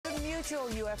Mutual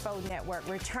UFO Network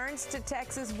returns to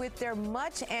Texas with their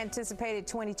much anticipated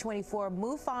 2024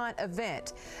 MUFON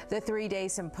event. The three-day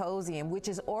symposium, which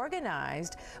is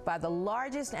organized by the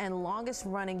largest and longest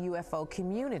running UFO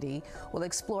community, will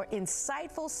explore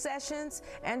insightful sessions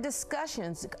and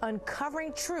discussions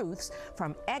uncovering truths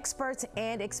from experts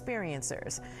and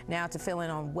experiencers. Now to fill in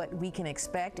on what we can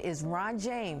expect is Ron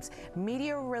James,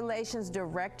 Media Relations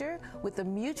Director with the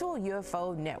Mutual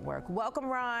UFO Network. Welcome,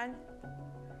 Ron.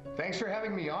 Thanks for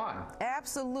having me on.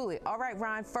 Absolutely. All right,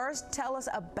 Ron, first tell us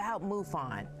about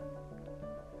MUFON.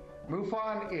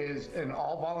 MUFON is an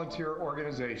all-volunteer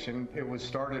organization. It was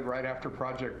started right after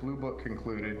Project Blue Book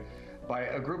concluded by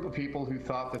a group of people who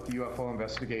thought that the UFO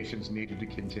investigations needed to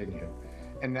continue.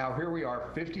 And now here we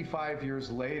are 55 years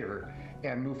later,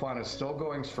 and MUFON is still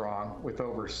going strong with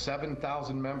over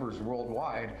 7,000 members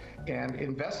worldwide and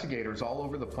investigators all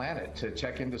over the planet to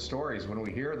check into stories when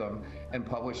we hear them and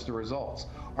publish the results.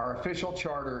 Our official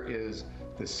charter is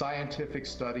the scientific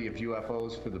study of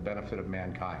UFOs for the benefit of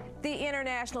mankind. The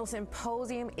International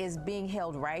Symposium is being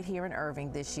held right here in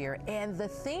Irving this year, and the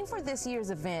theme for this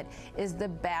year's event is the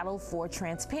battle for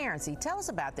transparency. Tell us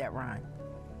about that, Ron.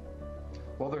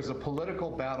 Well, there's a political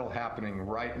battle happening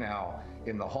right now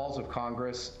in the halls of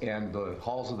Congress and the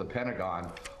halls of the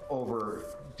Pentagon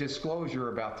over disclosure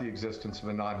about the existence of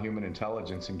a non-human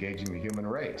intelligence engaging the human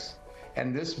race.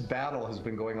 And this battle has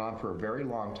been going on for a very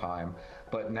long time,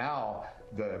 but now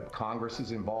the Congress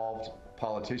is involved,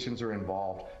 politicians are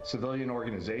involved, civilian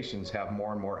organizations have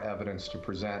more and more evidence to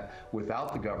present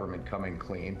without the government coming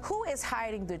clean. Who is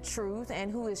hiding the truth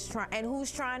and who's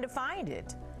trying to find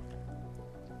it?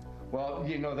 Well,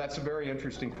 you know, that's a very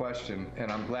interesting question,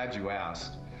 and I'm glad you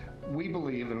asked. We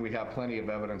believe, and we have plenty of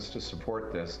evidence to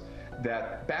support this,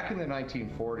 that back in the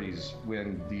 1940s,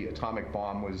 when the atomic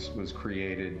bomb was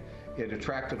created, it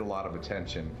attracted a lot of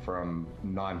attention from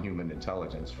non-human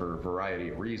intelligence for a variety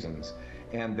of reasons,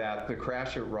 and that the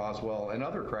crash at Roswell and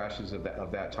other crashes of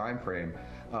that time frame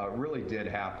really did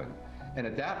happen. And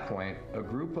at that point, a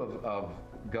group of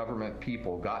government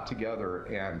people got together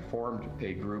and formed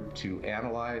a group to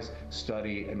analyze,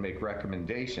 study, and make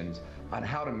recommendations on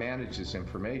how to manage this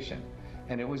information.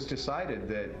 And it was decided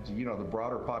that, you know, the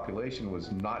broader population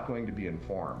was not going to be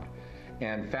informed.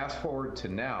 And fast forward to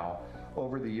now,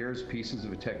 over the years, pieces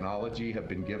of technology have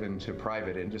been given to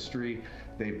private industry.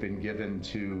 They've been given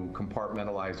to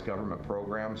compartmentalized government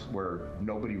programs where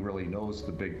nobody really knows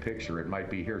the big picture. It might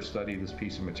be, here, study this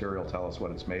piece of material, tell us what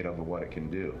it's made of and what it can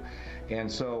do. And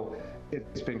so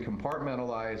it's been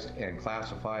compartmentalized and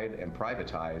classified and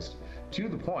privatized to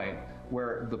the point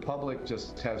where the public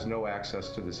just has no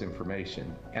access to this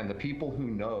information. And the people who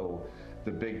know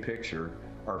the big picture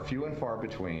are few and far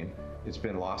between. It's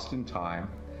been lost in time.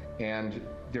 And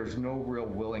there's no real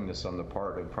willingness on the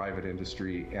part of private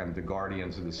industry and the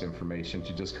guardians of this information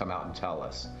to just come out and tell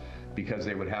us, because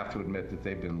they would have to admit that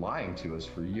they've been lying to us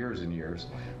for years and years,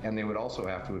 and they would also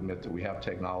have to admit that we have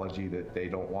technology that they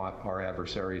don't want our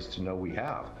adversaries to know we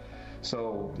have.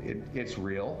 So it's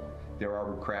real. There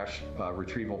are crash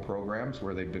retrieval programs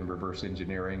where they've been reverse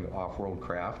engineering off-world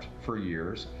craft for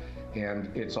years, and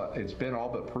it's been all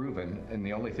but proven, and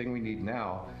the only thing we need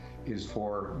now is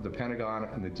for the Pentagon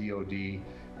and the DoD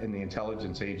and the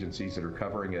intelligence agencies that are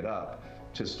covering it up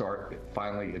to start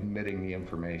finally admitting the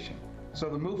information. So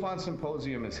the MUFON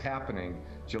Symposium is happening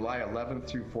July 11th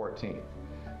through 14th.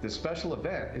 The special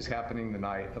event is happening the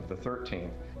night of the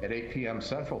 13th at 8 p.m.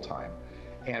 Central Time.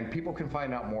 And people can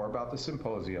find out more about the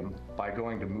symposium by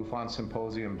going to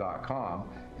MUFONsymposium.com,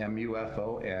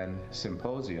 MUFON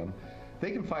Symposium. They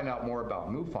can find out more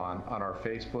about MUFON on our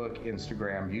Facebook,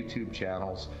 Instagram, YouTube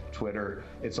channels, Twitter.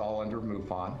 It's all under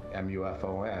MUFON,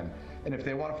 M-U-F-O-N. And if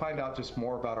they want to find out just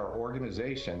more about our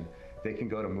organization, they can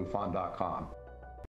go to MUFON.com.